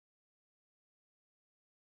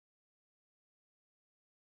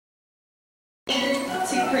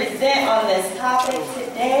to present on this topic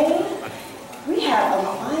today. We have a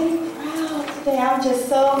mighty crowd today. I'm just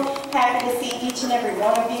so happy to see each and every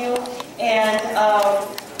one of you. And I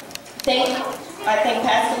thank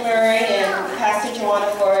Pastor Murray and Pastor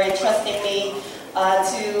Joanna for entrusting me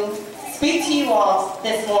to speak to you all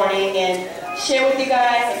this morning and share with you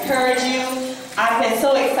guys, encourage you. I've been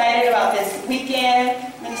so excited about this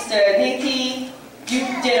weekend. Minister Nikki, you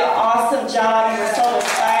did an awesome job. You were so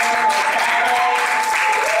inspiring on Saturday.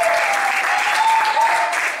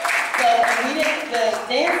 The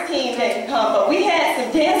dance team didn't come, but we had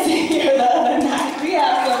some dancing here the other night. We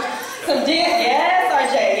have some dance.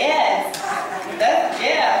 Yes, RJ, yes.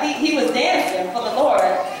 Yeah, he was dancing for the Lord.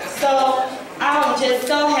 So I'm just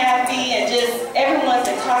so happy, and just everyone's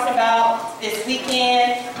been talking about this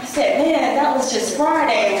weekend. I said, man, that was just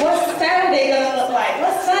Friday. What's Saturday going to look like?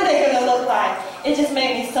 What's Sunday going to look like? It just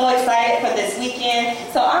made me so excited for this weekend.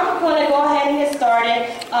 So I'm going to go ahead and get started.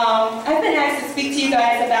 I've been asked to speak to you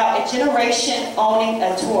guys about a generation owning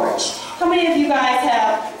a torch. How many of you guys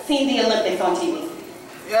have seen the Olympics on TV?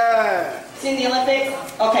 Yeah. Seen the Olympics?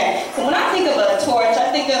 Okay. So when I think of a torch,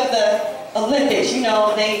 I think of the Olympics. You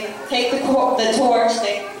know, they take the torch,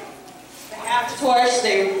 they have the torch,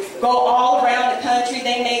 they go all around the country.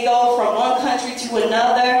 They may go from one country to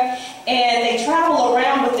another, and they travel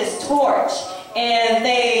around with this torch. And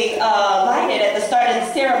they light it at the start of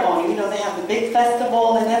the ceremony. You know, they have the big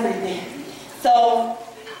festival and everything. So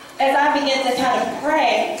as I began to kind of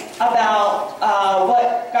pray about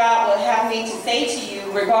what God would have me to say to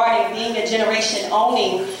you regarding being a generation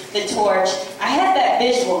owning the torch, I had that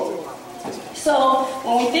visual. So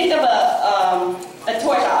when we think of a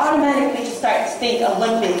torch, I automatically just start to think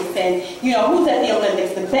Olympics, and you know, who's at the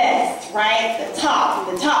Olympics? The best, right? The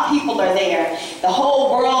top people are there. The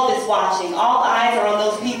whole world is watching. All eyes are on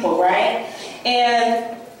those people, right?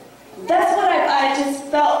 And that's what I just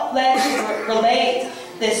felt led to relate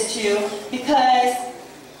this to, because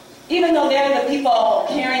even though they're the people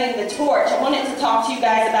carrying the torch, I wanted to talk to you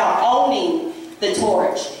guys about owning the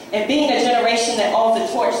torch and being a generation that owns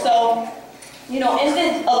the torch. So, you know, in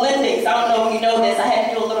the Olympics, I don't know if you know this, I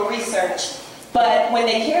had to do a little research, but when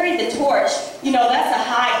they carry the torch, you know, that's a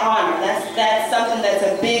high honor. That's something that's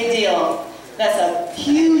a big deal. That's a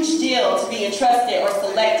huge deal to be entrusted or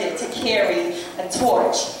selected to carry a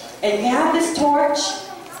torch. And you have this torch,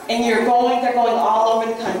 and they're going all over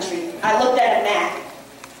the country. I looked at a map,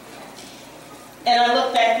 and I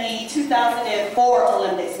looked at the 2004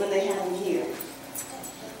 Olympics when they had them here.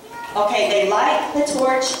 Okay, they light the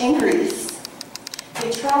torch in Greece. They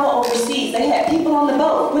travel overseas. They had people on the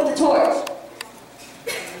boat with the torch.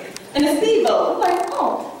 And a speedboat. I'm like,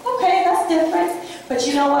 oh, okay, that's different. But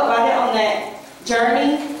you know what? While they're on that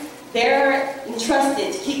journey, they're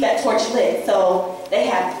entrusted to keep that torch lit. So they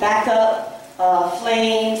have backup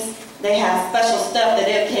flames. They have special stuff that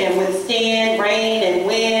it can withstand rain and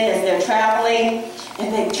wind as they're traveling.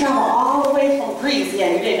 And they travel all the way from Greece.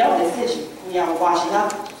 Yeah, you didn't know this, did you? When y'all were watching. I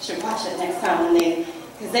should watch it next time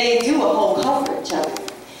because they do a whole coverage of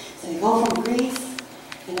it. So they go from Greece,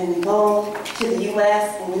 and then they go to the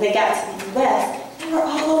U.S., and when they got to the U.S., they were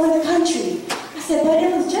all over the country. I said, but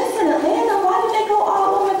it was just in Atlanta. Why did they go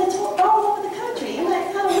all over the country? Isn't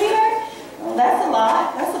that kind of weird? Well, that's a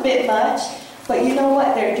lot. That's a bit much. But you know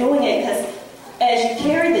what? They're doing it because as you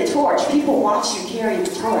carry the torch, people watch you carry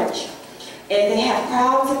the torch. And they have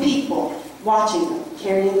crowds of people watching them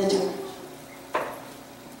carrying the torch.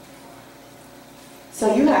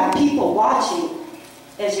 So you have people watching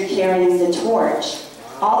as you're carrying the torch.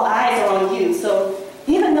 All eyes are on you. So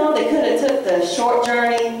even though they could have took the short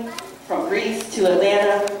journey from Greece to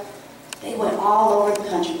Atlanta, they went all over the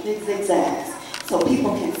country, big zigzags, so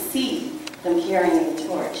people can see them carrying the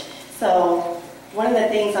torch. So one of the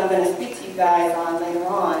things I'm going to speak to you guys on later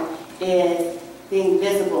on is being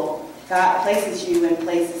visible. God places you in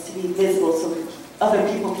places to be visible so that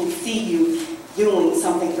other people can see you doing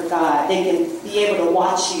something for God. They can be able to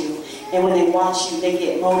watch you, and when they watch you, they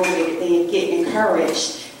get motivated, they get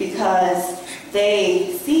encouraged because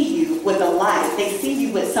they see you with a light. They see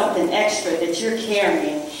you with something extra that you're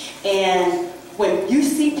carrying. And when you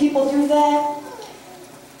see people do that,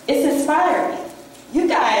 it's inspiring. You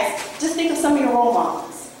guys, just think of some of your role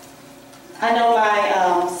models. I know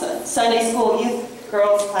my Sunday school youth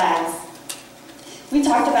girls class, we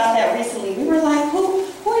talked about that recently. We were like, who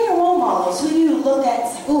are your role models? Who do you look at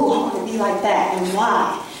and say, oh, I want to be like that, and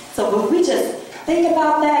why? So when we just think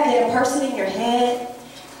about that, get a person in your head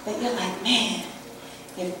that you're like, man,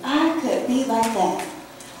 if I could be like that,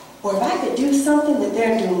 or if I could do something that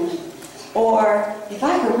they're doing, or if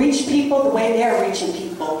I could reach people the way they're reaching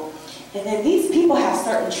people, And then these people have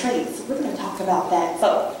certain traits. So we're going to talk about that.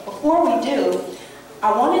 But before we do,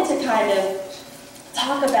 I wanted to kind of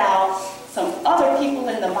talk about some other people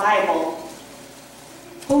in the Bible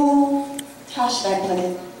who, how should I put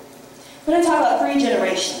it? We're going to talk about 3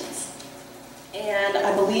 generations. And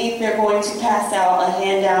I believe they're going to pass out a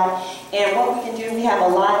handout. And what we can do, we have a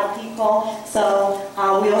lot of people, so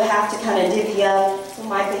we'll have to kind of divvy up. So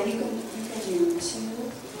Micah, you can do 2,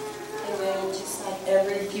 and then just like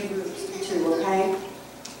every few groups do 2, okay?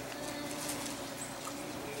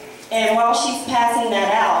 And while she's passing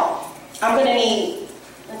that out, I'm going to need,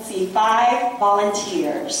 let's see, 5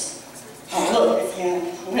 volunteers. Oh, look, it's him.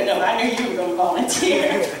 I knew you were going to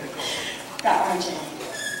volunteer. Got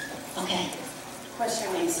RJ. Okay. What's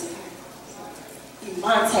your name, sweetheart?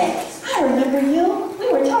 Monte. I remember you. We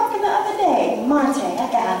were talking the other day. Monte,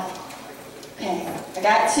 I got it. Okay, I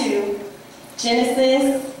got 2.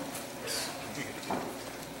 Genesis.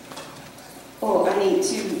 Oh, I need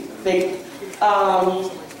 2 big.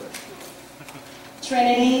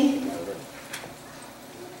 Trinity.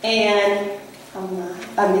 And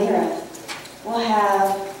Amira. We'll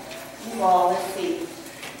have you all, let's see.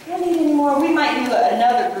 We don't need any more. We might do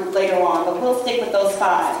another group later on, but we'll stick with those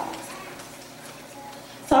 5.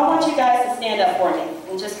 So I want you guys to stand up for me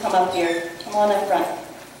and just come up here. Come on up front.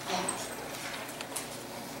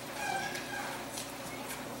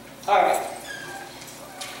 All right.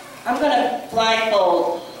 I'm going to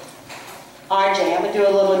blindfold RJ. I'm going to do a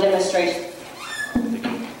little demonstration.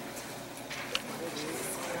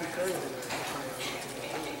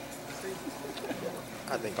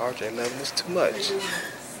 I think RJ level was too much.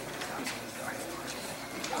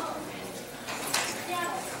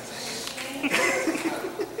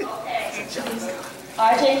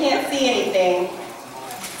 RJ can't see anything.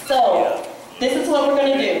 So, this is what we're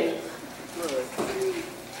going to do.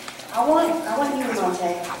 I want you, Monte.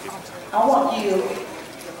 I want you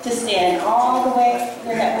to stand all the way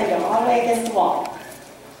near that window, all the way against the wall.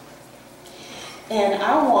 And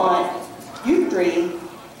I want you 3,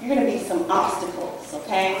 you're going to be some obstacles,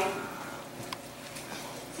 okay?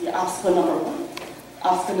 Your obstacle number 1,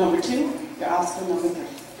 obstacle number 2, your obstacle number 3.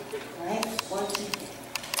 All right? 1, 2, 3.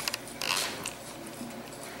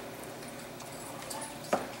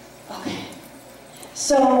 Okay.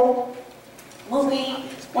 So,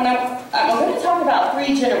 when I'm going to talk about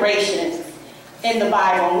 3 generations in the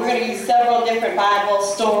Bible. We're going to use several different Bible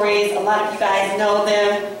stories. A lot of you guys know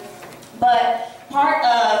them. But part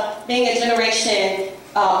of being a generation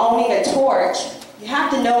owning a torch, you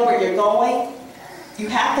have to know where you're going. You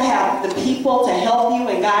have to have the people to help you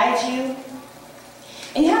and guide you.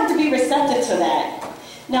 And you have to be receptive to that.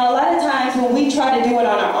 Now, a lot of times when we try to do it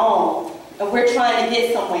on our own, and we're trying to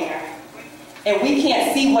get somewhere, and we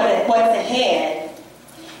can't see what's ahead,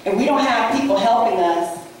 and we don't have people helping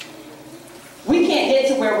us, we can't get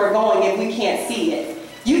to where we're going if we can't see it.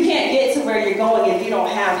 You can't get to where you're going if you don't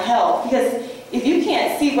have help. Because if you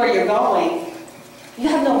can't see where you're going, you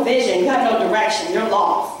have no vision, you have no direction, you're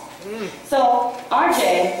lost. So,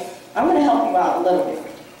 RJ, I'm going to help you out a little bit.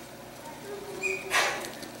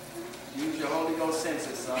 Use your Holy Ghost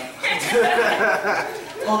senses, son.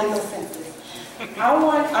 Holy Ghost senses. I'm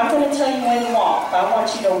going to tell you when to walk. I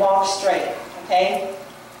want you to walk straight, okay?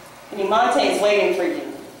 And Imonte is waiting for you.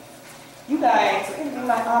 You guys are going to be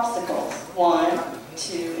my obstacles. 1,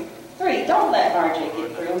 2, 3. Don't let RJ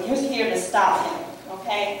get through. You're here to stop him,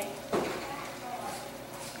 okay?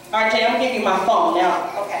 RJ, I'm going to give you my phone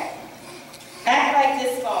now. Okay. Act like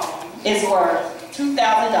this phone is worth $2,000.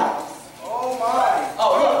 Oh, my.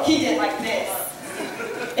 Oh, look, he did like this.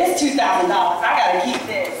 It's $2,000. I got to keep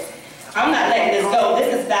this. I'm not letting this go.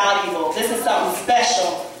 This is valuable. This is something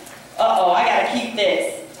special. Uh-oh, I got to keep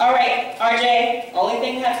this. All right, RJ, only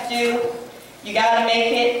thing you have to do, you got to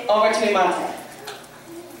make it over to Imonte.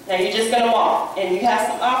 Now, you're just going to walk, and you have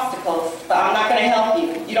some obstacles, but I'm not going to help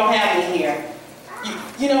you. You don't have me here.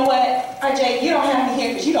 You know what, RJ, you don't have me here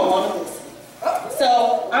because you don't want to listen.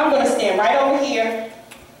 So, I'm going to stand right over here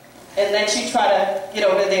and let you try to get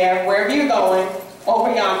over there, wherever you're going,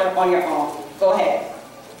 over yonder on your own. Go ahead.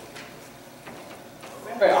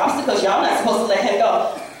 Remember, obstacles, y'all not supposed to let him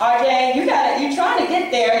go. RJ, you're trying to get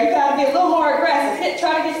there. You got to be a little more aggressive.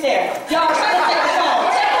 Try to get there. Y'all try to take the phone.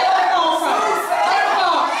 Take the other phone from him. Take the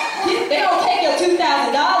phone. They don't take your $2,000.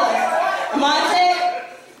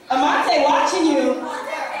 Imonte watching you.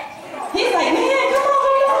 He's like, man, come on,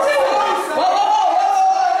 what are you going to do? Whoa, whoa, whoa,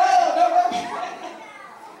 whoa, whoa.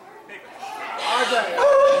 RJ,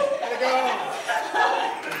 let it go.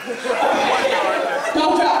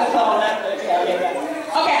 Don't drop the phone.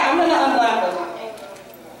 Yeah. Okay, I'm going to unblindfold him.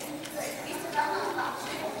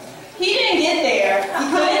 He didn't get there. He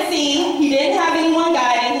couldn't see. He didn't have anyone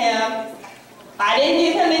guiding him. I didn't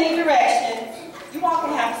give him any directions. You all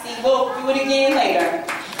can have a seat. We'll do it again later.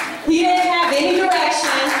 He didn't have any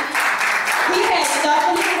direction. He had stuff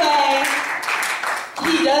in his way.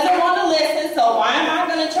 He doesn't want to listen, so why am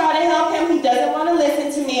I going to try to help him? He doesn't want to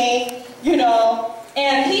listen to me, you know.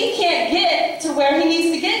 And he can't get to where he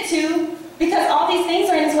needs to get to because all these things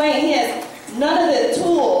are in his way. And he has none of the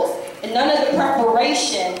tools and none of the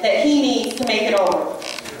preparation that he needs to make it over.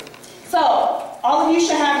 So, all of you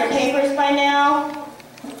should have your papers by now.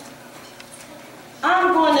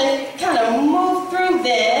 I'm going to kind of move through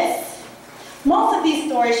this. Most of these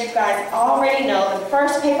stories you guys already know. The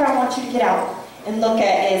first paper I want you to get out and look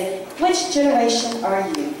at is, which generation are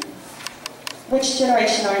you? Which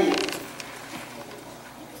generation are you?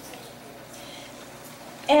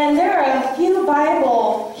 And there are a few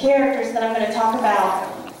Bible characters that I'm going to talk about.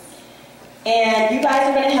 And you guys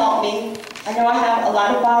are going to help me. I know I have a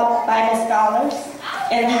lot of Bible scholars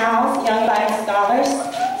in the house, young Bible scholars.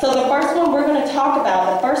 So the first one we're going to talk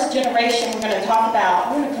about, the first generation we're going to talk about,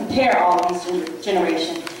 we're going to compare all of these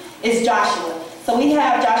generations, is Joshua. So we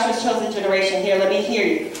have Joshua's chosen generation here. Let me hear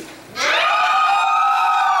you.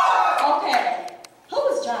 Okay. Who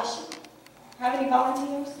was Joshua? Have any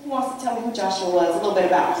volunteers? Who wants to tell me who Joshua was? A little bit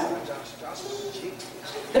about him.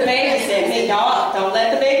 The baby said, me, y'all, don't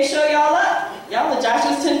let the baby show y'all up. Y'all the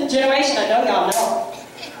Joshua's generation. I know y'all know.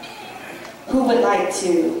 Who would like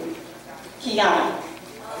to? Kiana.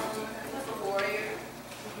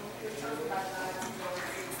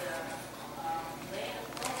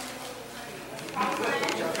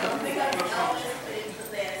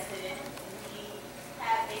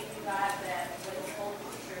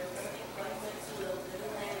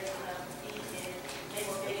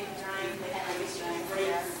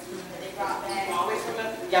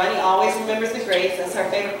 Yanni always remembers the grapes. That's her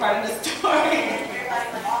favorite part of the story.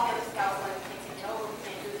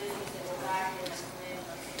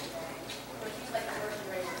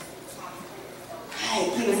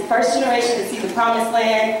 Right. He was the first generation to see the promised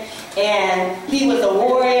land, and he was a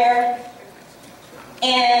warrior.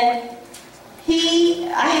 And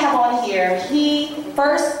I have on here, he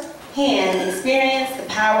firsthand experienced the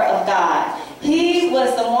power of God. He was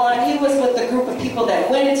with the group of people that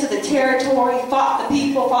went into the territory, fought the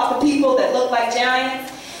people that looked like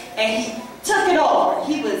giants, and he took it over.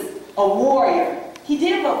 He was a warrior. He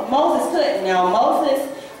did what Moses couldn't. Now, Moses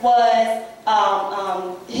was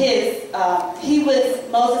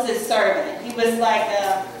Moses' servant. He was like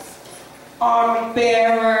a armor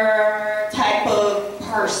bearer type of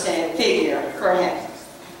figure for him.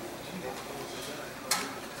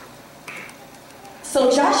 So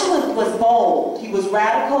Joshua was bold, he was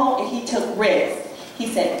radical, and he took risks. He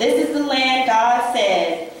said, this is the land God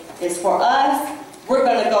said is for us. We're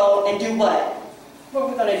going to go and do what? What are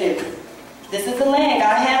we going to do? This is the land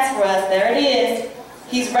God has for us. There it is.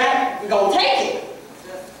 He's radical. We're going to take it.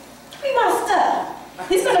 Give me my stuff.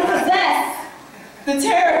 He's going to possess the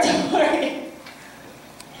territory.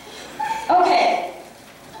 Okay.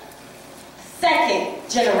 Second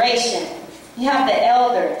generation. You have the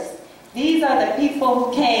elders. These are the people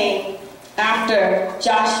who came after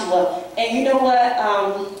Joshua. And you know what?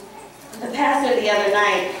 The pastor the other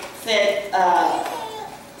night said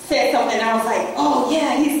something. I was like, oh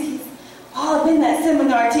yeah, he's all up in that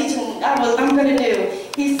seminar teaching I'm going to do.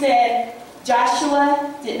 He said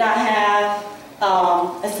Joshua did not have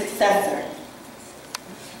a successor.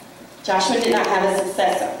 Joshua did not have a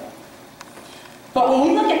successor. But when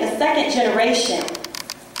we look at the second generation,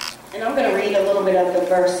 and I'm going to read a little bit of the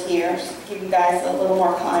verse here, just to give you guys a little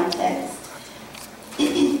more context.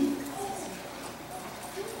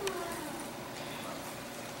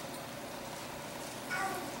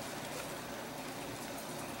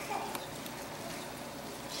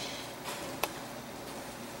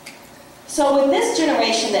 So with this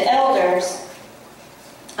generation, the elders,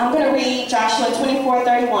 I'm going to read Joshua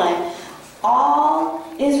 24:31. All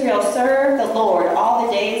Israel served the Lord all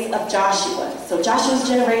the days of Joshua. So Joshua's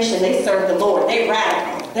generation, they serve the Lord. They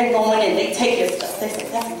radical. They're going in, they take his stuff. They say,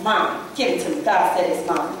 that's mine. Give it to me. God said it's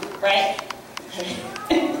mine. Right?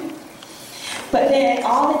 But then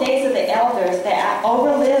all the days of the elders that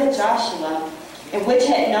outlived Joshua, and which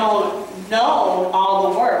had known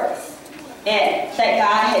all the works that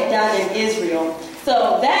God had done in Israel.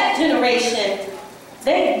 So that generation,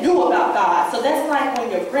 they knew about God. So that's like when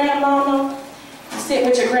your grandmama, you sit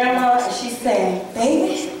with your grandma and she's saying,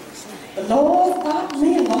 baby, the Lord brought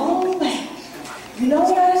me a long way. You know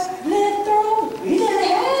what I lived through? We didn't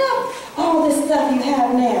have all this stuff you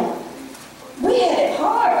have now. We had it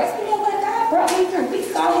hard. But you know what God brought me through? We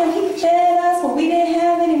saw him, he fed us when we didn't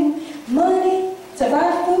have any money.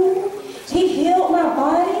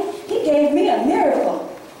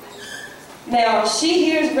 she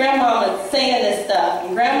hears grandmama saying this stuff,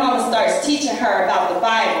 and grandmama starts teaching her about the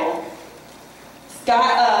Bible.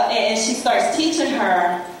 And she starts teaching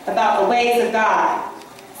her about the ways of God.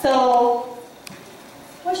 So,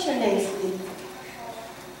 what's your name, sweetie?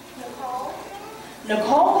 Nicole.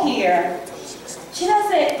 Nicole here, she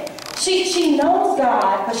doesn't, she knows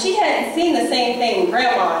God, but she hadn't seen the same thing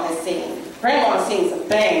Grandma has seen. Grandma's seen some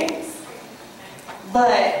things.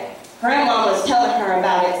 But Grandma was telling her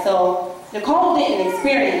about it, so Nicole didn't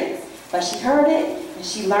experience, but she heard it and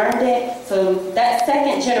she learned it. So that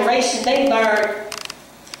second generation, they learned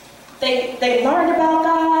about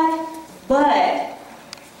God, but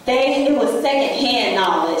it was second-hand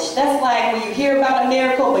knowledge. That's like when you hear about a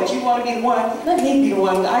miracle, but you want to be the one. Let me be the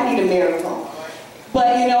one. I need a miracle.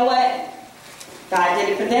 But you know what? God did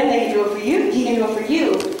it for them. They can do it for you. He can do it for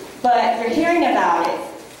you. But you're hearing about it.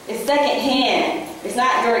 It's second-hand. It's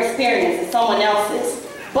not your experience. It's someone else's.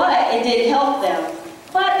 But it did help them.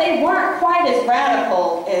 But they weren't quite as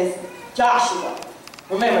radical as Joshua.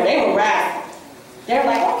 Remember, they were radical. They're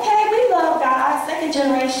like, okay, we love God, second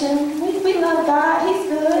generation. We love God. He's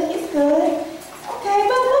good. He's good. Okay,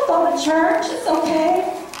 but we'll go to church. It's okay.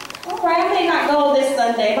 All right, I may not go this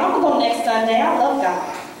Sunday, but I'm going to go next Sunday. I love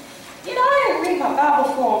God. You know, I didn't read my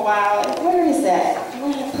Bible for a while. Where is that?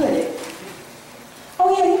 Where did I put it?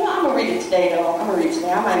 Oh, yeah, you know, I'm going to read it today, though. I'm going to read it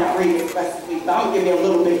today. I might not read it the rest of the week, but I'm going to give me a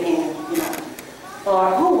little bit in, you know.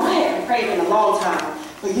 Or, oh, I haven't prayed in a long time.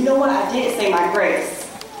 But you know what? I did say my grace.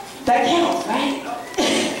 That counts, right?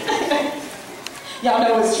 Y'all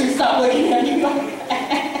know it's true. Stop looking at me like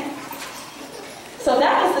that. So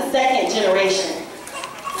that was the second generation.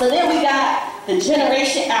 So then we got the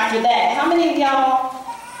generation after that. How many of y'all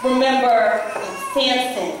remember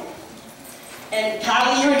Samson? And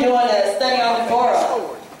Kylie, you were doing a study on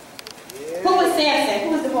Deborah. Yeah. Who was Samson?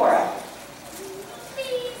 Who was Deborah?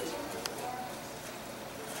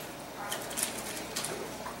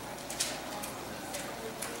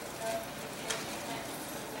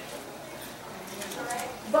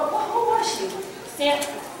 But who was she?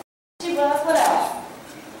 Samson. She was, what else?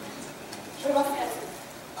 What about Samson?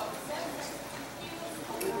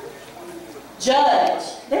 Judge.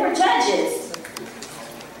 They were judges.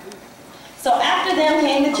 So after them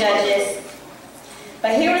came the judges.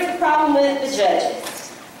 But here was the problem with the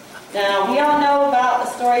judges. Now, we all know about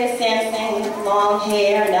the story of Samson. He had long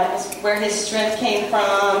hair, and that was where his strength came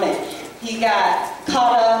from. And he got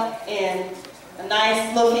caught up in a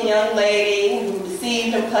nice-looking young lady who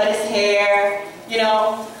deceived him, cut his hair, you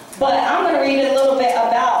know. But I'm going to read a little bit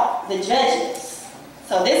about the judges.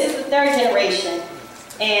 So this is the third generation.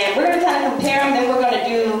 And we're going to kind of compare them, then we're going to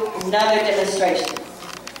do another demonstration.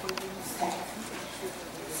 Okay.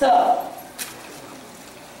 So,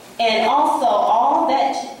 and also all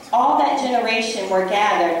that generation were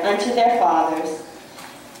gathered unto their fathers,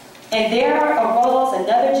 and there arose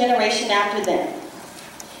another generation after them.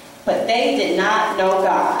 But they did not know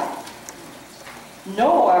God,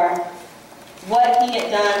 nor what he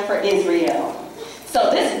had done for Israel.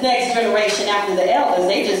 So this next generation after the elders,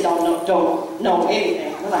 they just don't know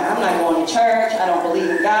anything. They're like, I'm not going to church. I don't believe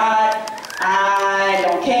in God. I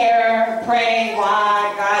don't care. Pray.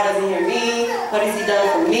 Why? God doesn't hear me. What has he done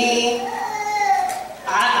for me?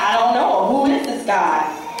 I don't know. Who is this God?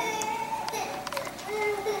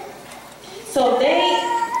 So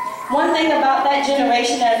one thing about that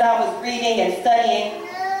generation as I was reading and studying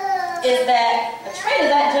is that a trait of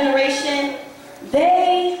that generation,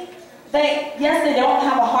 yes, they don't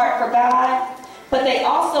have a heart for God, but they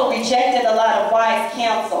also rejected a lot of wise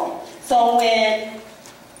counsel. So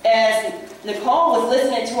as Nicole was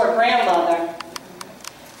listening to her grandmother,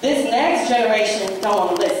 this next generation don't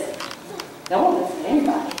want to listen. Don't want to listen to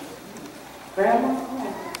anybody. Grandma,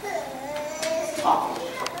 talking.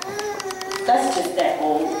 That's just that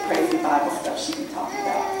old crazy Bible stuff she be talking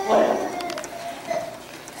about. Whatever.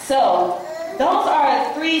 So, those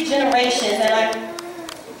are 3 generations, and I'm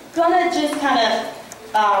gonna just kind of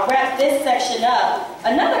wrap this section up.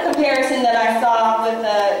 Another comparison that I saw with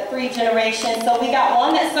the 3 generations, so we got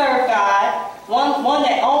one that served God, one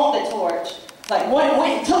that owned the torch, like one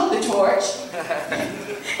went and took the torch,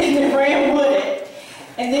 and then ran with it.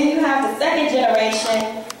 And then you have the second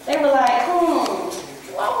generation, they were like,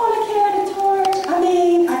 do I want to carry the torch? I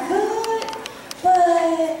mean, I could, but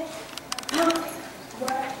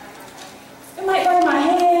it might burn my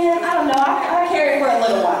hand. I don't know. I carry it for a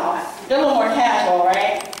little while. They're a little more casual,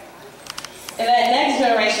 right? And that next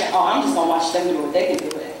generation, I'm just going to watch them do it. They can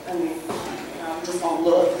do it. I mean, I'm just going to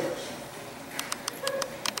look.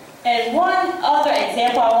 And one other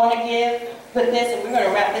example I want to give with this, and we're going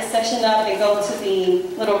to wrap this section up and go to the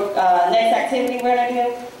little next activity we're going to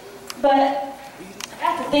do. But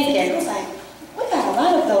after thinking, it was like, we got a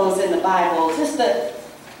lot of those in the Bible, just the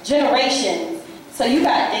generations. So you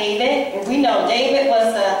got David, and we know David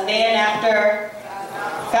was a man after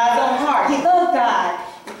God's own heart. He loved God.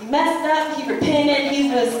 If he messed up, he repented, he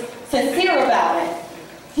was sincere about it.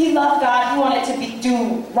 He loved God. He wanted to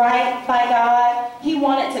do right by God. He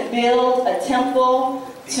wanted to build a temple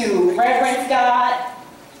to reverence God.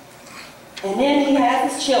 And then he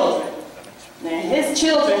has his children. Now his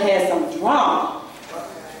children had some drama.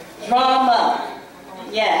 Drama.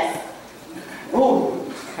 Yes. Ooh.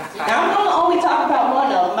 Now I'm going to only talk about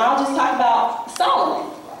one of them. I'll just talk about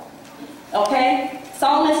Solomon. Okay?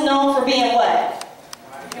 Solomon's known for being what?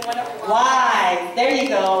 Wise. There you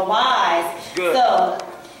go. Wise. Good. So,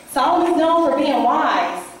 Solomon's known for being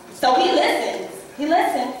wise. So he listens. He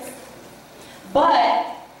listens. But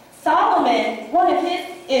Solomon, one of his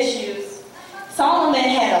issues, Solomon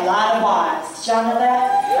had a lot of wives. Did y'all know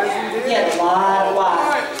that? Yes, he had a lot of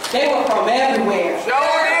wives. They were from everywhere.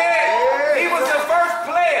 Sure did. He was the first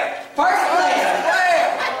player. First player.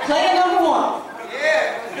 Player number one.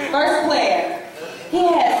 First player. He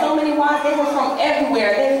had so many wives. They were from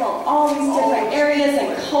everywhere. They were from all these different areas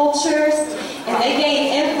and cultures. And they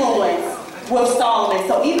gained influence with Solomon.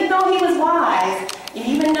 So even though he was wise, and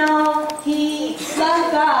even though he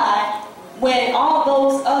loved God, when all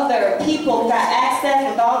those other people got access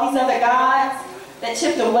with all these other gods, that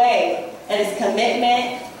chipped away at his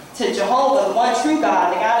commitment to Jehovah, the one true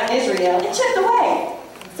God, the God of Israel. It chipped away.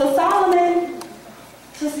 So Solomon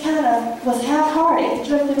just kind of was half-hearted. He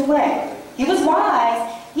drifted away. He was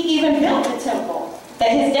wise. He even built the temple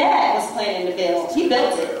that his dad was planning to build. He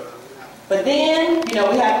built it. But then, you know,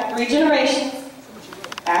 we have 3 generations.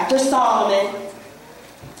 After Solomon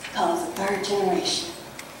comes the 3rd generation.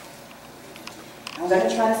 I'm going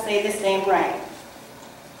to try to say this name right.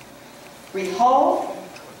 Rehoboam.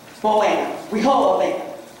 Rehoboam.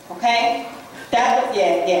 Okay? That was,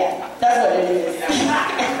 yeah. That's what it is.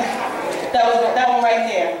 that one right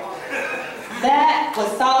there. That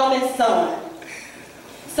was Solomon's son.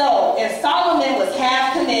 So, if Solomon was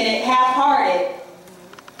half committed, half-hearted,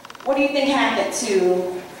 what do you think happened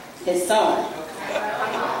to his son?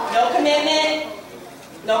 No commitment?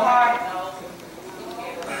 No heart?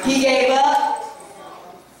 He gave up?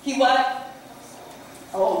 He what?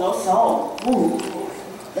 Oh, no soul. Ooh,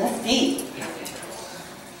 that's deep.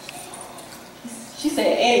 She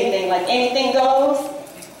said anything, like anything goes.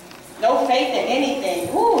 No faith in anything.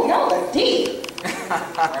 Ooh, y'all are deep.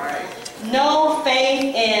 No faith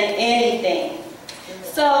in anything.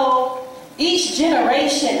 So, each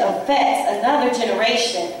generation affects another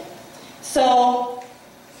generation. So,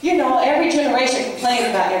 you know, every generation complains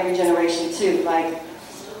about every generation too. Like,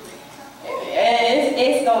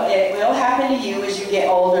 it will happen to you as you get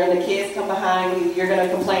older and the kids come behind you. You're going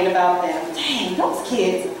to complain about them. Dang, those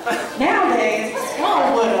kids nowadays, what's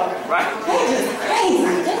wrong with them? They're just crazy.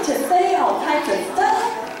 They just say all types of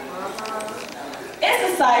stuff.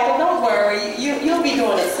 It's a cycle. Don't worry. You'll be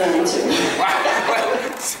doing it soon too.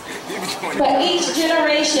 But each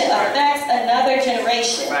generation affects another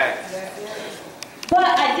generation. Right. But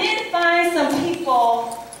I did find some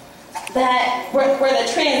people that where the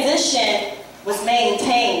transition was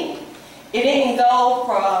maintained. It didn't go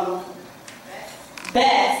from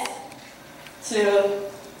best to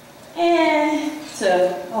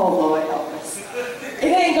oh Lord help us. It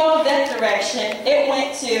didn't go that direction. It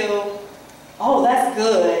went to, oh that's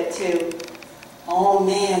good, to, oh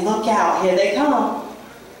man, look out, here they come.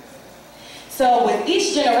 So with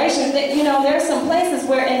each generation, you know, there's some places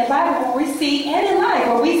where in the Bible where we see, and in life,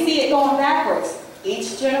 where we see it going backwards.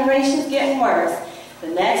 Each generation's getting worse. The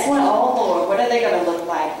next one, oh Lord, what are they going to look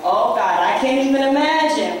like? Oh God, I can't even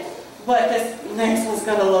imagine what this next one's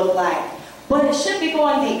going to look like. But it should be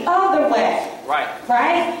going the other way. Right.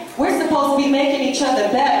 Right? We're supposed to be making each other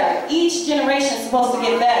better. Each generation's supposed to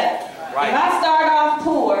get better. Right. If I start off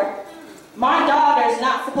poor, my daughter's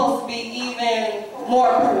not supposed to be even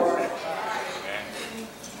more poor.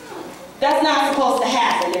 That's not supposed to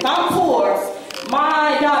happen. If I'm poor,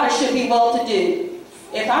 my daughter should be well-to-do.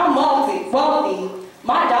 If I'm wealthy,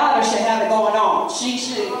 my daughter should have it going on. She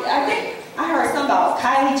should. I think I heard something about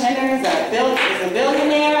Kylie Jenner is a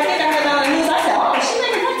billionaire. I think I heard that on the news. I said, oh, she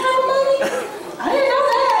making that type of money? I didn't know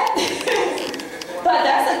that. But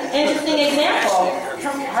that's an interesting example.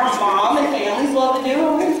 Her mom and family's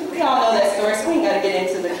well-to-do. We all know that story, so we ain't got to get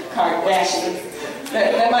into the Kardashians.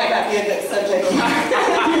 That might not be a good subject.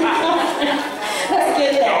 Let's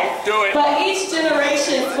get that. Do it. But each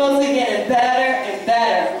generation is supposed to be getting better and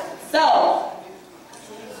better. So,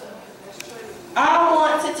 I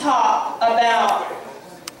want to talk about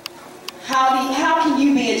how can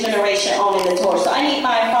you be a generation owning the torch. So I need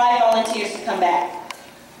my 5 volunteers to come back.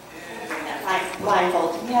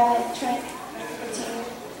 Blindfold. Do you have it, Trent?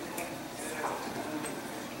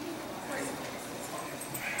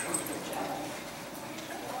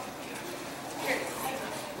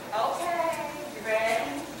 Okay, you ready?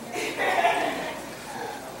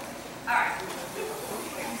 All right.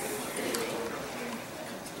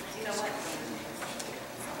 You know what?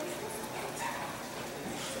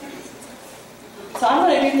 So I'm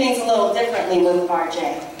going to do things a little differently with RJ.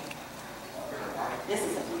 This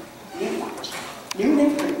is a new RJ. New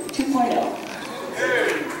and improved 2.0.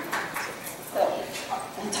 So,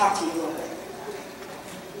 let me talk to you a little bit.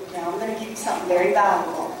 Now I'm going to give you something very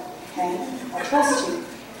valuable. Okay? I trust you.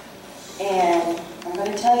 And I'm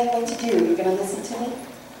going to tell you what to do. You're going to listen to me?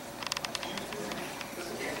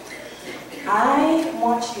 I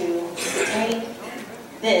want you to take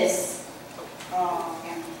this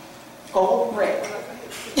gold brick.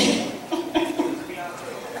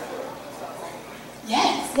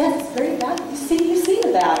 Yes, it's very valuable. You see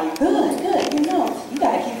the value. Good. You know, you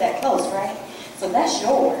got to keep that close, right? So that's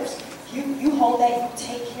yours. You hold that, you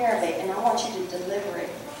take care of it, and I want you to deliver it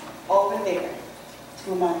over there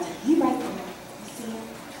to Amanda. You right there. You see it?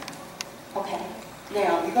 Okay.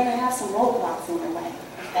 Now, you're going to have some roadblocks in your way,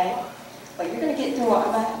 okay? But you're going to get through it.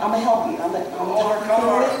 I'm going to help you. I'm going to talk you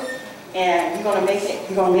through it, and you're going to make it.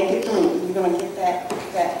 You're going to make it through. You're going to get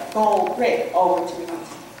that gold brick over to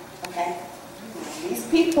Amanda, okay? These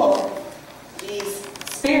people, these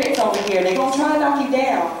spirits over here, they're going to try to knock you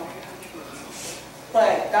down.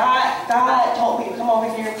 But God told me to come over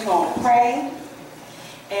here, we're going to pray,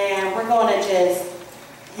 and we're going to just,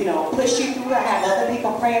 push you through. I have other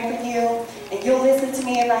people praying for you, and you'll listen to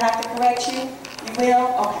me if I have to correct you. You will?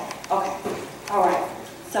 Okay. All right.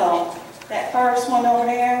 So that first one over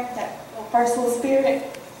there, that first little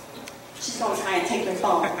spirit, she's going to try and take your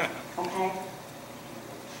phone, okay?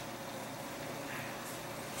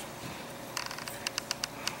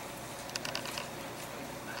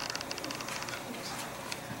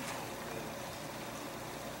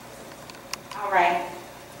 All right.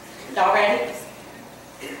 Y'all ready?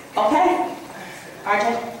 Okay.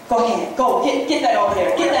 RJ, go ahead. Go. Get that over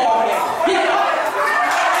there. Get that over there. Get it over there.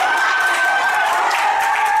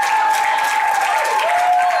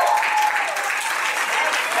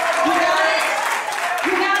 You got it?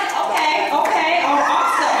 You got it? Okay. Oh,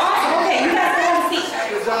 awesome. Okay, you guys can have a seat.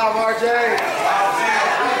 Good job, RJ.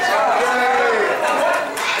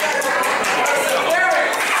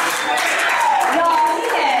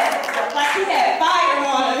 He had fire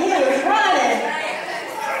on him. He was running.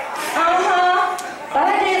 But I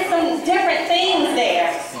did some different things there.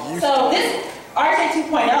 So this RJ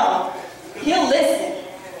 2.0, he'll listen.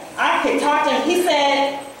 I could talk to him. He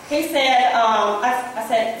said, I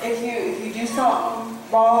said, if you do something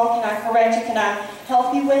wrong, can I correct you? Can I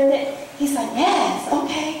help you with it? He said, yes,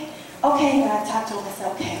 okay. And I talked to him. I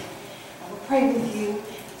said, okay, I will pray with you.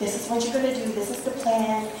 This is what you're going to do. This is the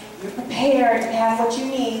plan. You're prepared. You have what you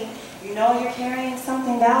need. You know you're carrying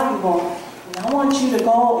something valuable. And I want you to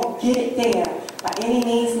go and get it there by any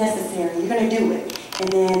means necessary. You're going to do it. And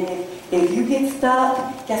then if you get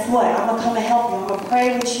stuck, guess what? I'm going to come and help you. I'm going to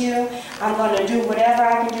pray with you. I'm going to do whatever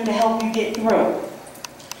I can do to help you get through.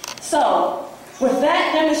 So, with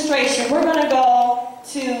that demonstration, we're going to go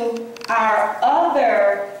to our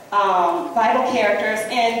other Bible characters.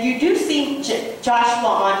 And you do see Joshua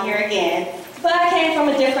on here again. But I came from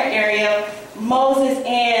a different area. Moses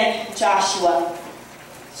and Joshua.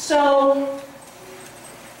 So,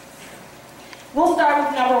 we'll start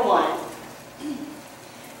with number 1.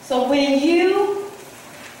 So when you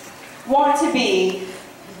want to be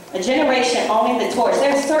a generation owning the torch,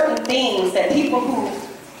 there are certain things that people who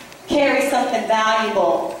carry something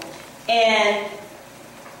valuable and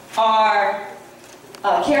are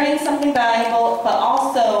carrying something valuable, but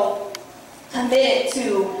also committed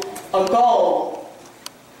to a goal.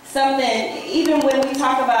 Something, even when we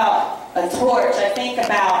talk about a torch, I think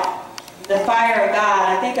about the fire of God.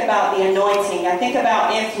 I think about the anointing. I think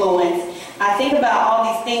about influence. I think about all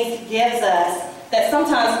these things He gives us that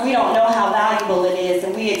sometimes we don't know how valuable it is,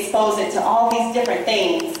 and we expose it to all these different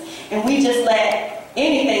things, and we just let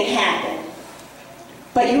anything happen.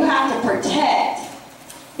 But you have to protect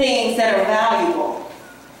things that are valuable.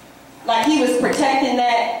 Like he was protecting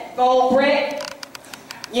that gold brick.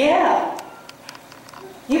 Yeah.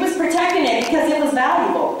 He was protecting it because it was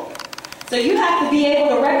valuable. So you have to be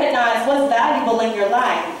able to recognize what's valuable in your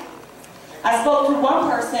life. I spoke to one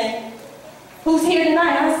person who's here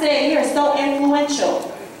tonight. I said, you're so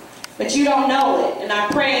influential, but you don't know it. And I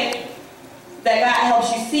pray that God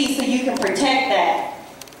helps you see so you can protect that.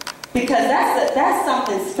 Because that's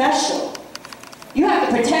something special. You have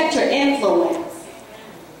to protect your influence.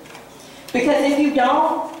 Because if you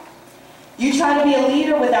don't, you try to be a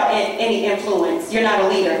leader without any influence. You're not a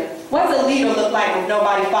leader. What's a leader look like with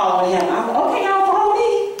nobody following him? Okay, y'all follow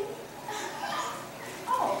me.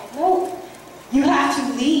 Oh, no. You have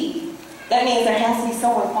to lead. That means there has to be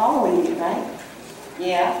someone following you, right?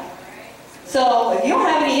 Yeah. So if you don't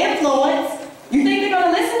have any influence, you think they're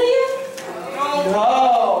going to listen to you?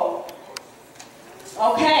 No.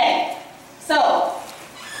 Okay. So,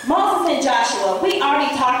 Moses and Joshua, we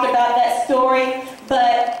already talked about that story,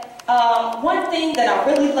 but one thing that I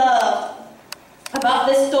really love about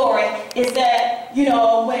this story is that, you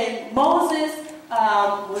know, when Moses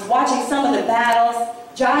was watching some of the battles,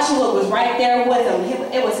 Joshua was right there with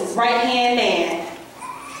him. It was his right-hand man.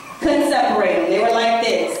 Couldn't separate them. They were like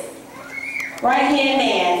this. Right-hand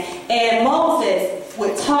man. And Moses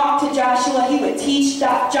would talk to Joshua. He would teach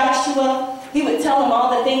Joshua. He would tell him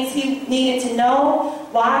all the things he needed to know.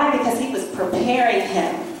 Why? Because he was preparing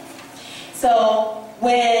him. So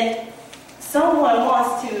when someone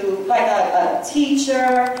wants to, like a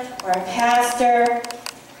teacher or a pastor,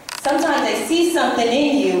 sometimes they see something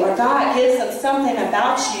in you, or God gives them something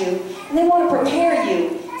about you, and they want to prepare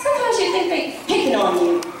you. Sometimes you think they're picking on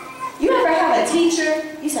you. You ever have a teacher,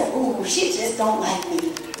 you say, ooh, she just don't like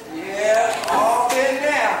me. Yeah, all been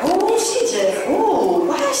down. Ooh,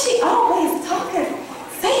 why is she always talking,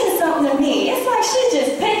 saying something to me? It's like she's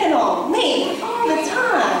just picking on me all the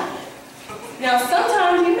time. Now,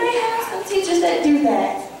 sometimes you may have some teachers that do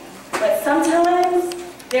that, but sometimes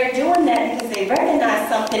they're doing that because they recognize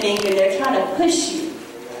something in you. They're trying to push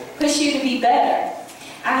you to be better.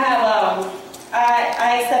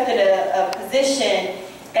 I accepted a position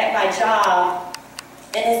at my job,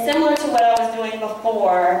 and it's similar to what I was doing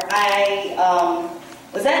before. I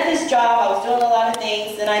was at this job, I was doing a lot of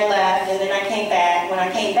things, then I left, and then I came back. When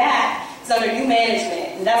I came back, it's under new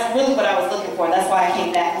management, and that's really what I was looking for. That's why I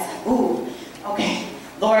came back. I was like, ooh, okay,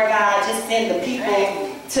 Lord God, just send the people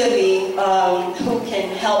to me who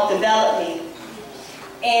can help develop me.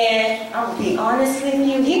 And I'm gonna be honest with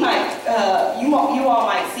you, he might, you all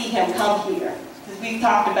might see him come here, because we've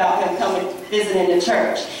talked about him coming visiting the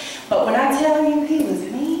church. But when I tell you, he was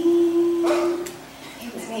mean. He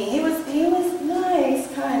was mean. He was nice,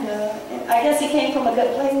 kind of. And I guess he came from a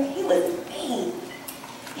good place, but he was mean.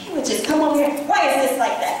 He would just come over here. Why is this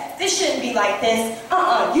like that? This shouldn't be like this.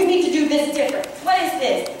 You need to do this different. What is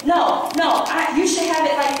this? No, you should have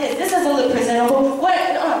it like this. This doesn't look presentable.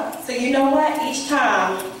 What? So you know what? Each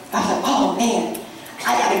time, I was like, oh man,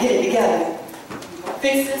 I gotta get it together.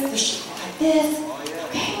 Fix this should be like this.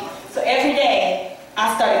 Okay. So every day,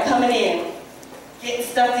 I started coming in, getting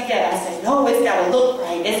stuff together. I said, no, it's gotta look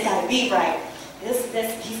right. It's gotta be right.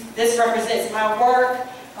 This represents my work.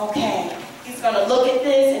 Okay. He's going to look at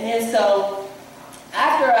this, and then so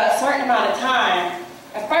after a certain amount of time,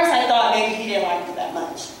 at first I thought maybe he didn't like me that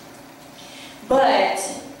much. But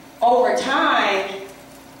over time,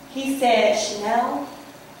 he said, Shanell,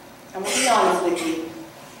 I'm going to be honest with you.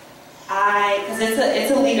 Because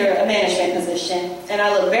it's a leader, a management position, and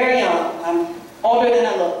I look very young. I'm older than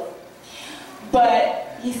I look.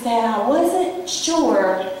 But he said, I wasn't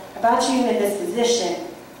sure about you in this position.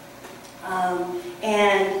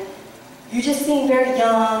 And you just seem very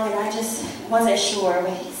young, and I just wasn't sure.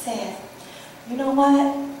 But he said, you know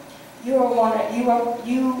what? You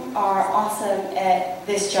are awesome at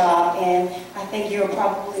this job, and I think you're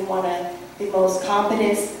probably one of the most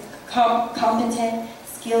competent,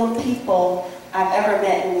 skilled people I've ever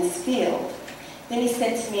met in this field. Then he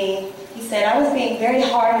said to me, he said, I was being very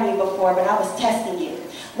hard on you before, but I was testing you.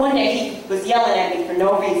 One day he was yelling at me for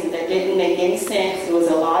no reason that didn't make any sense. It was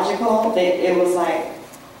illogical. It was like,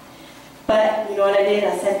 but you know what I did?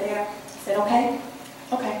 I sat there. I said, okay.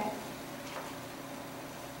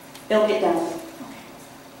 It'll get done. Okay.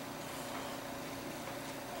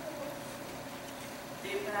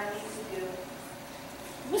 Did what I need to do.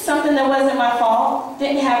 It was something that wasn't my fault.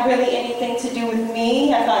 Didn't have really anything to do with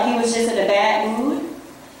me. I thought he was just in a bad mood.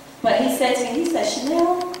 But he said to me, he said,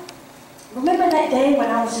 Shanell, remember that day when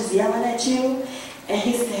I was just yelling at you? And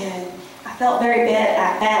he said, I felt very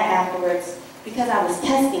bad afterwards because I was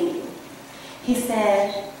testing you. He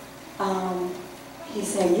said,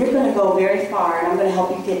 you're going to go very far, and I'm going to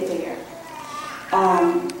help you get there.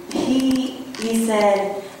 He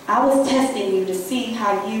said, I was testing you to see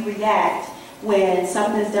how you react when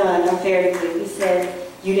something's done unfair to you. He said,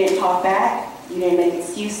 you didn't talk back, you didn't make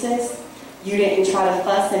excuses, you didn't try to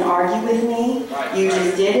fuss and argue with me. You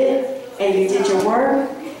just did it, and you did your work.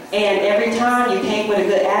 And every time you came with a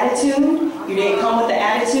good attitude. You didn't come with the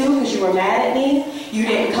attitude because you you were mad at me. You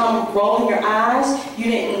didn't come rolling your eyes. You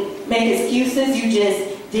didn't make excuses. You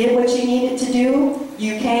just did what you needed to do.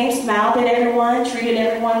 You came, smiled at everyone, treated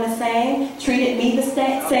everyone the same, treated me the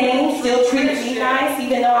same, still treated me nice,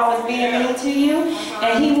 even though I was being mean to you.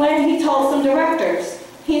 And he went and he told some directors.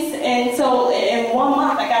 And so in 1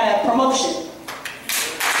 month, I got a promotion.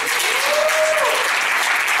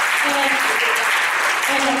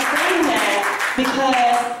 And I'm saying that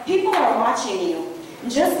because people are watching you.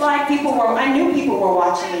 Just like I knew people were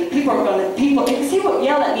watching me. Because he would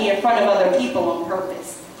yell at me in front of other people on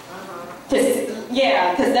purpose.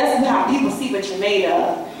 Because that's how people see what you're made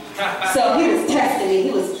of. So he was testing me,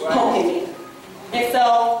 he was poking me. And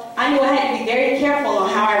so I knew I had to be very careful on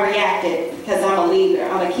how I reacted because I'm a leader,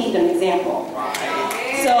 I'm a kingdom example.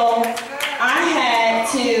 So I had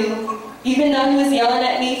to, even though he was yelling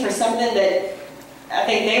at me for something that I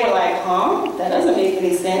think they were like, huh? That doesn't make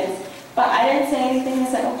any sense. But I didn't say anything.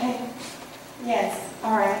 I said, okay, yes,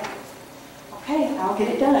 all right. Okay, I'll get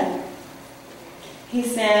it done. He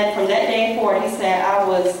said, from that day forward, he said, I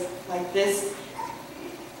was like this.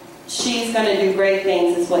 She's going to do great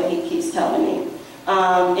things is what he keeps telling me.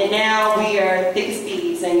 And now we are thick as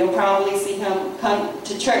thieves, and you'll probably see him come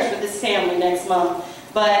to church with his family next month.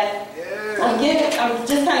 But I'm just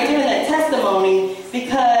kind of giving that testimony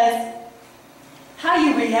because how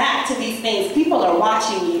you react to these things, people are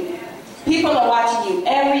watching you. People are watching you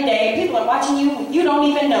every day. People are watching you. You don't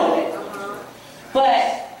even know it.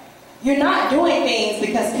 But you're not doing things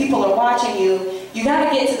because people are watching you. You got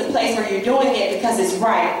to get to the place where you're doing it because it's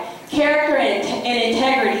right. Character and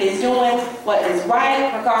integrity is doing what is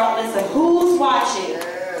right regardless of who's watching.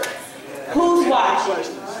 Who's watching.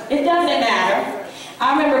 It doesn't matter.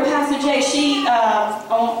 I remember Pastor Jay,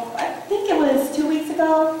 I think it was 2 weeks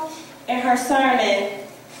ago, in her sermon,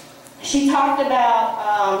 she talked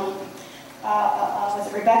about, was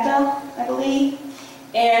it Rebecca, I believe,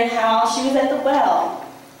 and how she was at the well,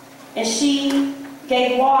 and she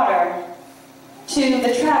gave water to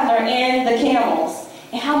the traveler and the camels,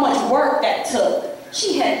 and how much work that took.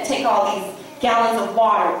 She had to take all these gallons of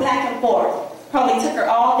water back and forth. Probably took her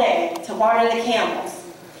all day to water the camels.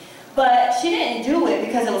 But she didn't do it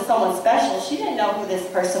because it was someone special. She didn't know who this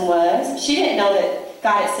person was. She didn't know that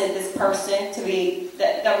God had sent this person to be,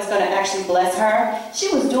 that was going to actually bless her. She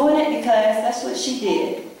was doing it because that's what she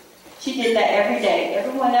did. She did that every day.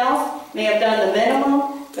 Everyone else may have done the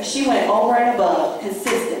minimum, but she went over and above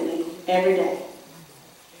consistently every day.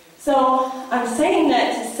 So I'm saying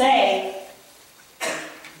that to say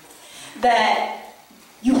that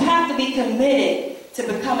you have to be committed to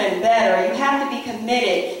becoming better. You have to be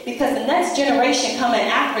committed because the next generation coming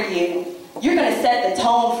after you, you're going to set the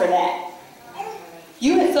tone for that.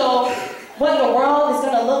 So what the world is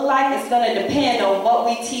going to look like is going to depend on what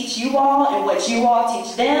we teach you all and what you all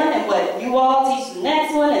teach them and what you all teach the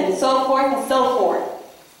next one and so forth and so forth.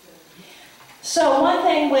 So one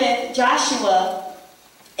thing with Joshua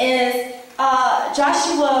is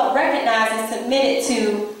Joshua recognized and submitted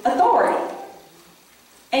to authority.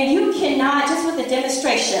 And you cannot, just with the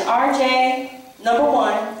demonstration, RJ, number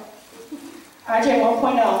 1, RJ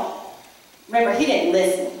 1.0, remember, he didn't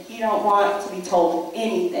listen. He don't want to be told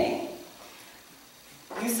anything.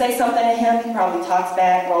 You say something to him, he probably talks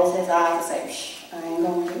back, rolls his eyes, and says, shh, I ain't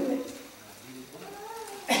going to do it.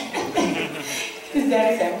 His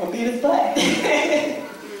daddy said, I'm going to beat his butt.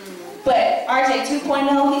 But RJ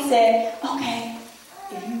 2.0, he said, okay,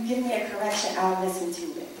 if you give me a correction, I'll listen to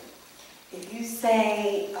it. If you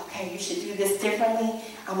say, okay, you should do this differently,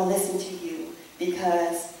 I'm going to listen to you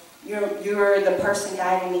because you're the person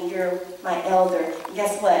guiding me. You're my elder. And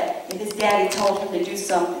guess what? If his daddy told him to do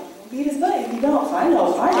something, he'll beat his butt if he don't. So I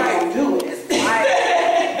know if I don't do it,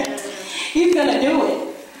 he's going to do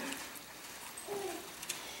it.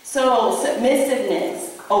 So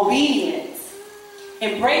submissiveness, obedience,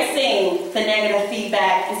 embracing the negative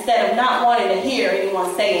feedback instead of not wanting to hear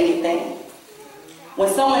anyone say anything. When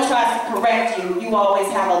someone tries to correct you, you always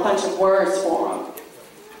have a bunch of words for them.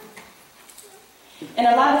 And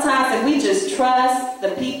a lot of times if we just trust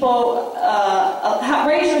the people,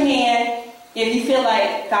 raise your hand if you feel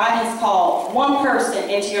like God has called one person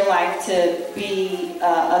into your life to be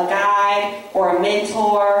a guide or a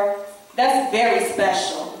mentor. That's very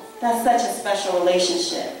special. That's such a special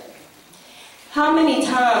relationship. How many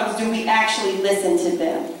times do we actually listen to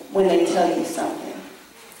them when they tell you something?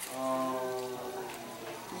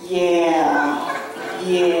 Yeah.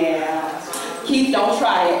 Keith, don't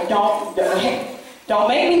try it. Don't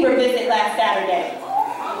make me revisit last Saturday.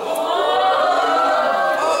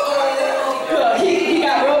 Look, he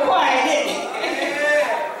got real quiet, didn't he?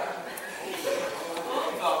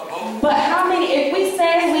 But how many, if we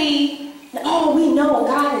say we know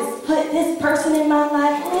God has put this person in my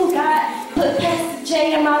life. Oh, God put Pastor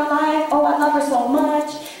J in my life. Oh, I love her so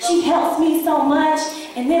much. She helps me so much.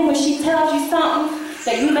 And then when she tells you something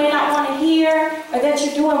that you may not want to hear or that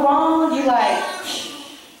you're doing wrong, you're like,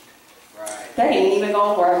 that ain't even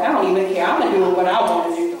going to work. I don't even care. I'm going to do what I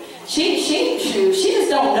want to do. She just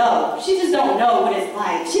don't know. She just don't know what it's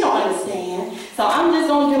like. She don't understand. So I'm just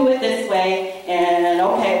going to do it this way. And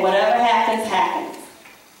okay, whatever happens, happens.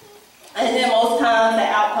 And then most times the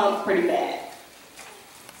outcome's pretty bad.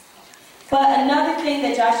 But another thing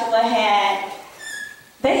that Joshua had,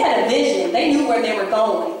 they had a vision. They knew where they were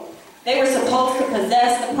going. They were supposed to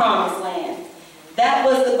possess the promised land. That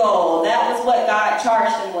was the goal. That was what God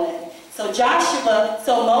charged them with.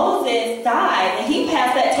 So Moses died, and he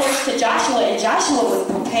passed that torch to Joshua, and Joshua was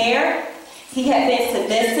prepared. He had been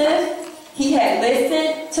submissive. He had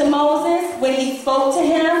listened to Moses when he spoke to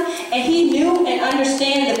him, and he knew and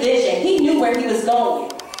understood the vision. He knew where he was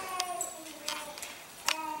going.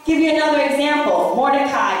 Give you another example,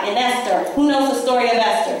 Mordecai and Esther. Who knows the story of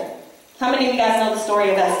Esther? How many of you guys know the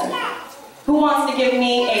story of Esther? Who wants to give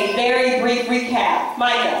me a very brief recap?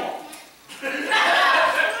 Micah.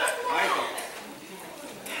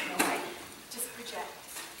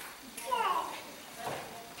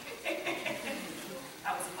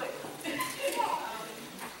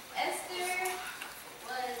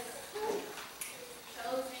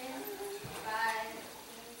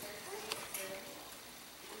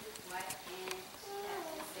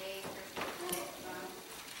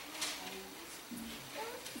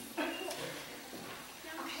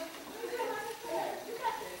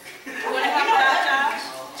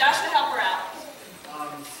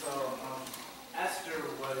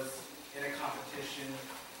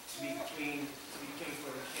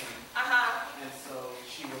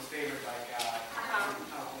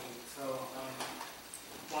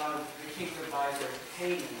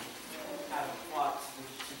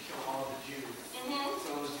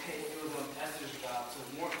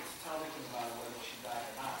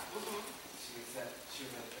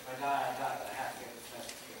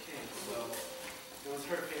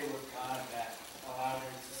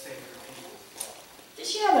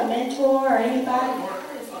 Or anybody?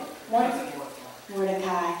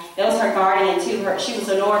 Mordecai. That was her guardian too. She was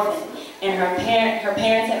an orphan, and her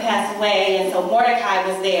parents had passed away, and so Mordecai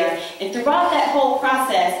was there. And throughout that whole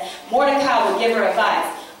process, Mordecai would give her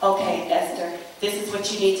advice. Okay, Esther, this is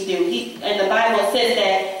what you need to do. And the Bible says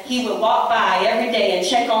that he would walk by every day and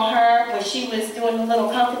check on her when she was doing a little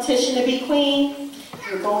competition to be queen.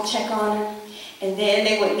 He would go check on her, and then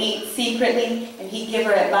they would meet secretly, and he'd give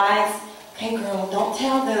her advice. Okay, girl, don't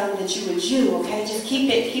tell them that you're a Jew, okay? Just keep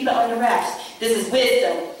it under wraps. This is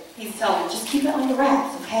wisdom. He's telling her, just keep it under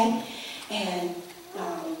wraps, okay? And,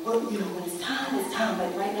 when it's time,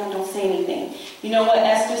 but right now don't say anything. You know what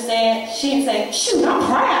Esther said? She didn't say, shoot, I'm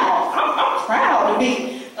proud. I'm proud to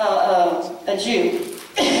be a Jew.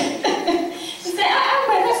 She said, I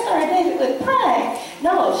read that story, David, with pride.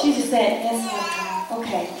 No, she just said, yes,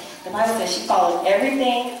 okay. The Bible says she followed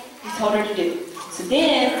everything he told her to do. So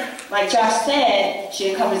then, like Josh said,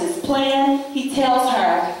 she uncovers his plan. He tells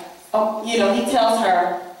her,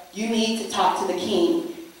 you need to talk to the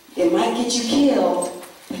king. It might get you killed,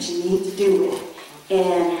 but you need to do it.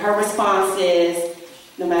 And her response is,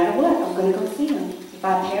 no matter what, I'm going to go see him. If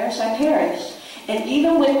I perish, I perish. And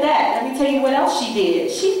even with that, let me tell you what else she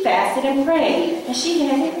did. She fasted and prayed. And she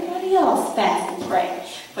had everybody else fast and pray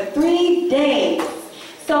for 3 days.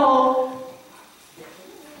 So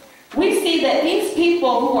we see that these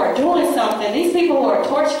people who are doing something, these people who are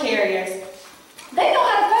torch carriers, they know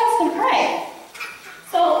how to fast and pray.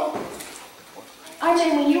 So,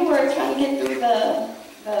 RJ, when you were trying to get through the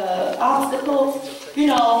obstacles,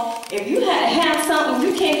 if you had to have something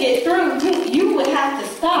you can't get through, you would have to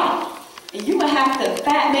stop. And you would have to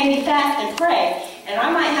maybe fast and pray. And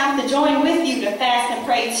I might have to join with you to fast and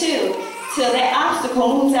pray too, till that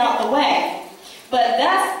obstacle moves out the way. But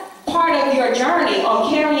that's part of your journey on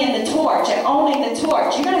carrying the torch and owning the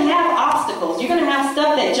torch. You're going to have obstacles. You're going to have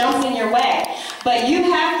stuff that jumps in your way. But you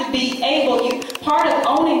have to be part of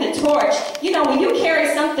owning the torch, when you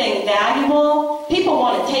carry something valuable, people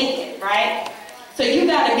want to take it, right? So you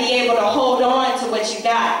got to be able to hold on to what you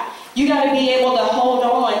got. You got to be able to hold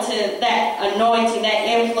on to that anointing, that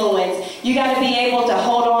influence. You got to be able to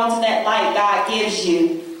hold on to that light God gives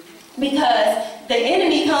you. Because the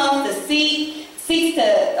enemy comes to seeks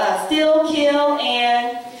to steal, kill,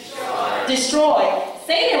 and destroy.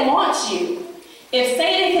 Satan wants you. If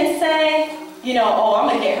Satan can say, oh, I'm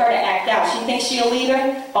going to get her to act out. She thinks she's a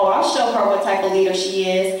leader. Oh, I'll show her what type of leader she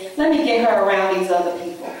is. Let me get her around these other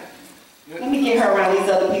people. Let me get her around these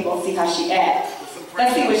other people and see how she acts.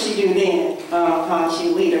 Let's see what she do then. She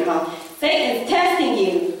leader, huh? Satan's testing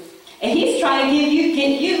you, and he's trying to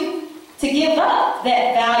get you to give up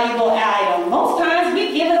that valuable item. Most times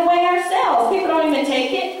we give it away ourselves. People don't even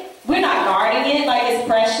take it. We're not guarding it like it's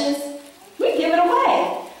precious. We give it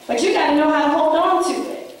away. But you got to know how to hold on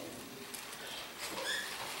to it.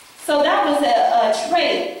 So that was a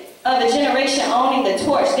trait of a generation owning the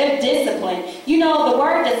torch. They're disciplined. You know, the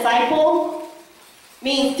word disciple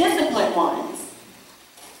means disciplined ones.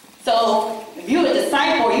 So if you're a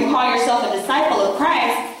disciple, you call yourself a disciple of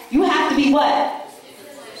Christ, you have to be what?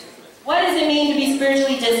 What does it mean to be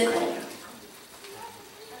spiritually disciplined?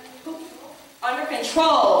 Under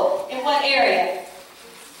control. In what area?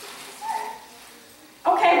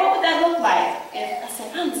 Okay, what would that look like? If I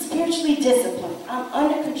said, I'm spiritually disciplined. I'm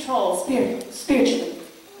under control spiritually.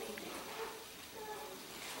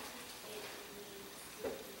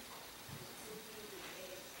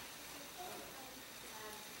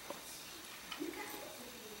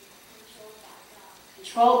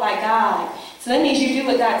 Controlled by God. So that means you do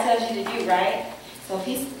what God tells you to do, right? So if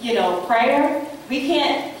he's, prayer, we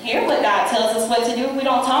can't hear what God tells us what to do if we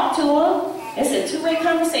don't talk to him. It's a two-way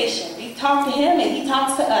conversation. We talk to him and he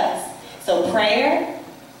talks to us. So prayer,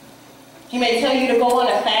 he may tell you to go on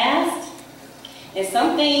a fast. And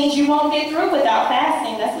some things you won't get through without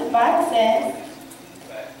fasting. That's what the Bible says.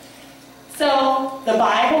 So the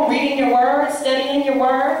Bible, reading your word, studying your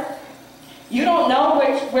word. You don't know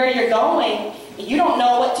where you're going. You don't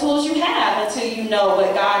know what tools you have until you know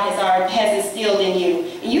what God has instilled in you.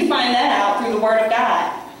 And you find that out through the Word of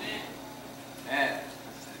God. Amen.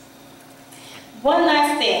 One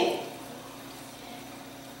last thing.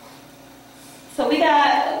 So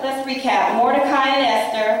let's recap. Mordecai and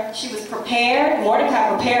Esther, she was prepared.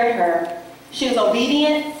 Mordecai prepared her. She was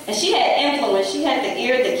obedient, and she had influence. She had the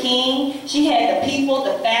ear of the king. She had the people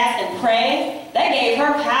to fast and pray. That gave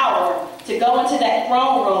her power to go into that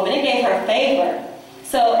throne room, and it gave her favor.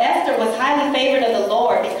 So Esther was highly favored of the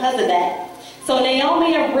Lord because of that. So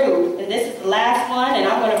Naomi and Ruth, and this is the last one, and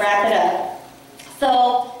I'm going to wrap it up.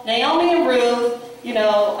 So Naomi and Ruth,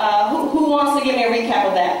 who wants to give me a recap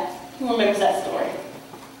of that? Who remembers that story?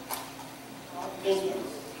 Thank you.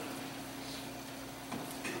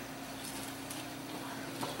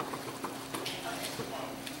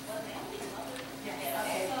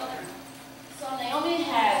 So Naomi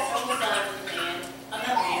had several sons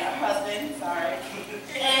her husband, sorry.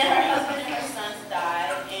 And her husband and her sons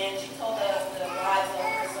died, and she told the wives of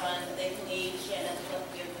her sons that they can leave. She had nothing left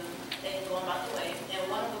to give them. They can go on about the way. And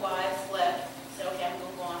one of the wives left, said, okay, I'm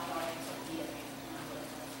going to go on.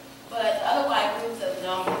 But the other wife, Ruth, said,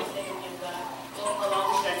 no, I'm going to stay with you. Go along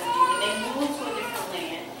the journey with you. And they moved to a different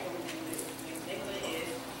land. I can't remember what it is.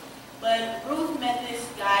 But Ruth met this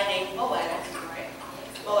guy named Boaz, right?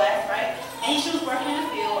 Boaz, right? And she was working in the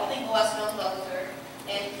field. I think Boaz fell in love with her.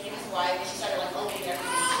 And he was wife, and she started owning everything.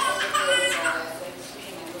 She owned the field and all that. So he was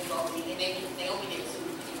treating her really locally. And Naomi did too.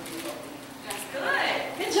 That's good.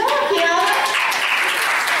 Good job, Kiana.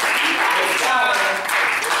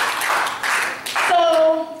 So,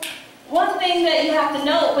 one thing that you have to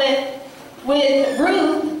note with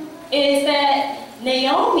Ruth is that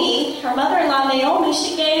Naomi, her mother-in-law Naomi,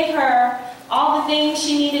 she gave her all the things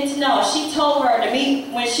she needed to know. She told her to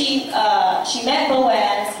meet, when she met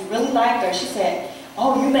Boaz, he really liked her. She said,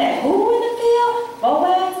 oh, you met who in the field?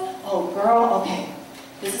 Boaz? Oh, girl, okay.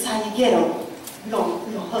 This is how you get him. We're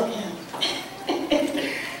gonna hook him.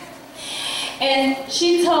 And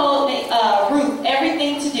she told Ruth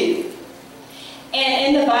everything to do.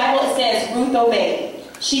 And in the Bible it says Ruth obeyed.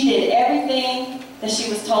 She did everything that she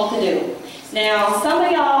was told to do. Now, some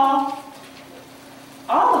of y'all,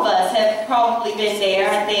 all of us have probably been there,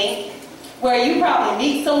 I think, where you probably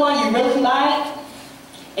meet someone you really like,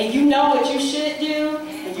 and you know what you should do,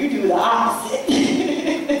 and you do the opposite.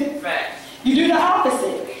 Right. You do the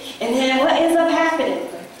opposite. And then what ends up happening?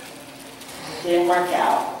 It didn't work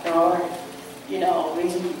out. Or, we're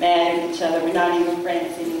mad at each other. We're not even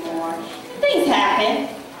friends anymore. Things happen.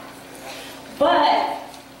 But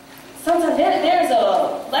sometimes there's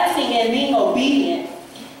a blessing in being obedient.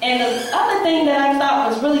 And the other thing that I thought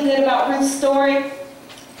was really good about Ruth's story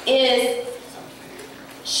is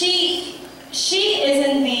she is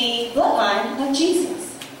in the bloodline of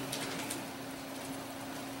Jesus.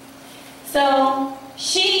 So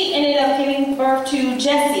she ended up giving birth to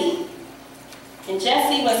Jesse. And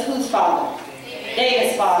Jesse was whose father?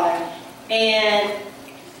 David's father. And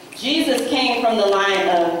Jesus came from the line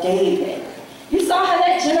of David. You saw how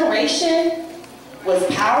that generation was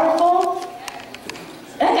powerful?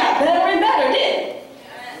 That got better and better, didn't it?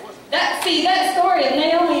 That story of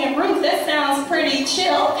Naomi and Ruth, that sounds pretty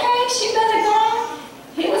chill. Okay, she better go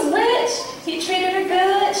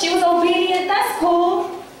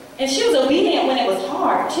And she was obedient when it was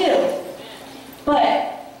hard, too.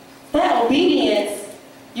 But that obedience,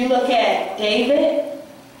 you look at David.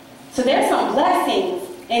 So there's some blessings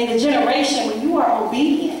in the generation when you are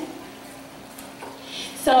obedient.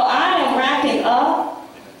 So I am wrapping up.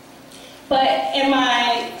 But in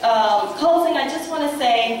my closing, I just want to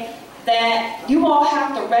say that you all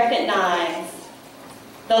have to recognize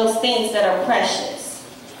those things that are precious.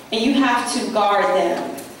 And you have to guard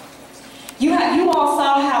them. You all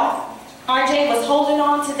saw how RJ was holding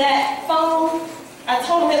on to that phone. I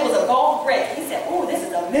told him it was a gold brick. He said, "Oh, this is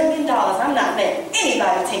 $1 million. I'm not letting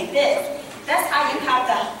anybody take this." That's how you have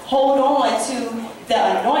to hold on to the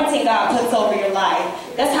anointing God puts over your life.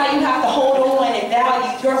 That's how you have to hold on and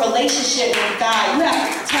value your relationship with God. You have to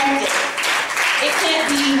protect it. It can't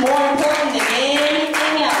be more important than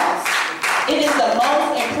anything else. It is the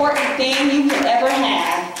most important thing you can ever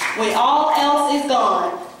have. When all else is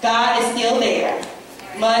gone, God is still there.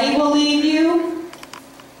 Money will leave you.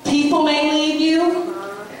 People may leave you.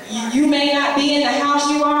 You may not be in the house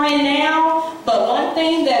you are in now. But one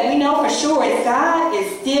thing that we know for sure is God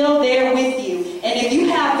is still there with you. And if you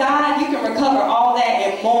have God, you can recover all that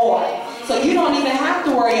and more. So you don't even have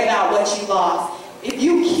to worry about what you lost. If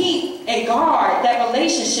you keep and guard that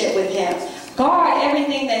relationship with Him, guard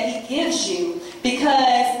everything that He gives you.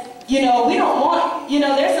 Because, we don't want,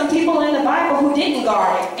 there's some people in the Bible who didn't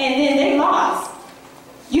guard it. And then they lost.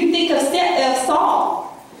 You think of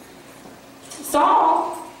Saul.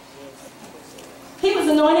 Saul, he was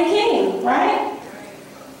anointed king, right?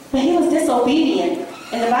 But he was disobedient.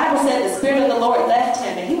 And the Bible said the Spirit of the Lord left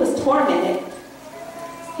him and he was tormented.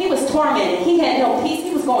 He was tormented. He had no peace.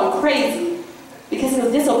 He was going crazy because he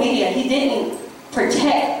was disobedient. He didn't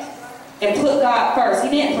protect and put God first. He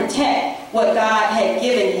didn't protect what God had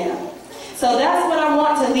given him. So that's what I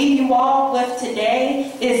want to leave you all with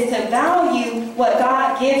today, is to value what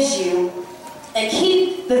God gives you and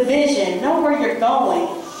keep the vision, know where you're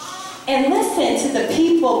going, and listen to the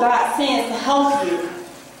people God sends to help you.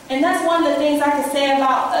 And that's one of the things I can say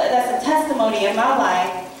about, that's a testimony in my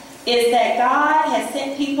life, is that God has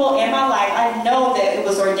sent people in my life. I know that it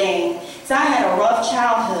was ordained. So I had a rough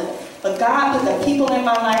childhood. But God put the people in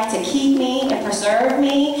my life to keep me and preserve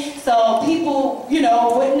me. So people,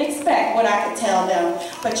 wouldn't expect what I could tell them.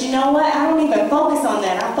 But you know what? I don't even focus on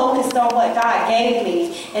that. I focused on what God gave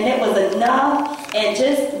me. And it was enough. And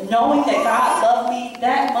just knowing that God loved me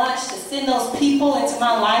that much to send those people into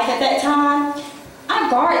my life at that time, I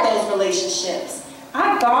guard those relationships.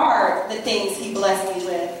 I guard the things He blessed me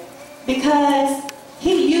with. Because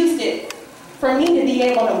He used it for me to be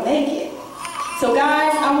able to make it. So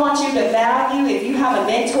guys, I want you to value, if you have a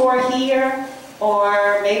mentor here,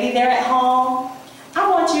 or maybe they're at home, I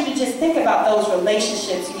want you to just think about those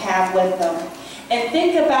relationships you have with them. And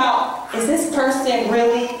think about, is this person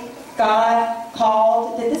really God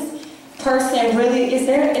called? Did this person really, is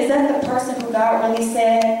that the person who God really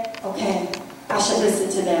said, okay, I should listen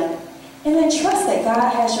to them? And then trust that God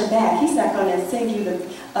has your back. He's not going to send you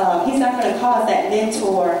He's not going to cause that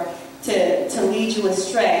mentor to lead you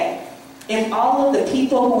astray. If all of the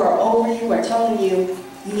people who are over you are telling you,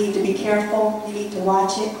 you need to be careful, you need to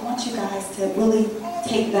watch it, I want you guys to really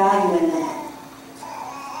take value in that.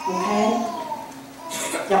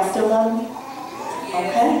 Okay? Y'all still love me?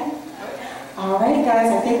 Okay? All right,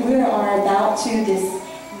 guys, I think we are about to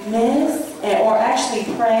dismiss, or actually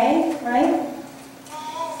pray, right?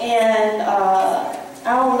 And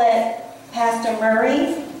I'll let Pastor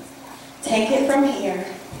Murray take it from here.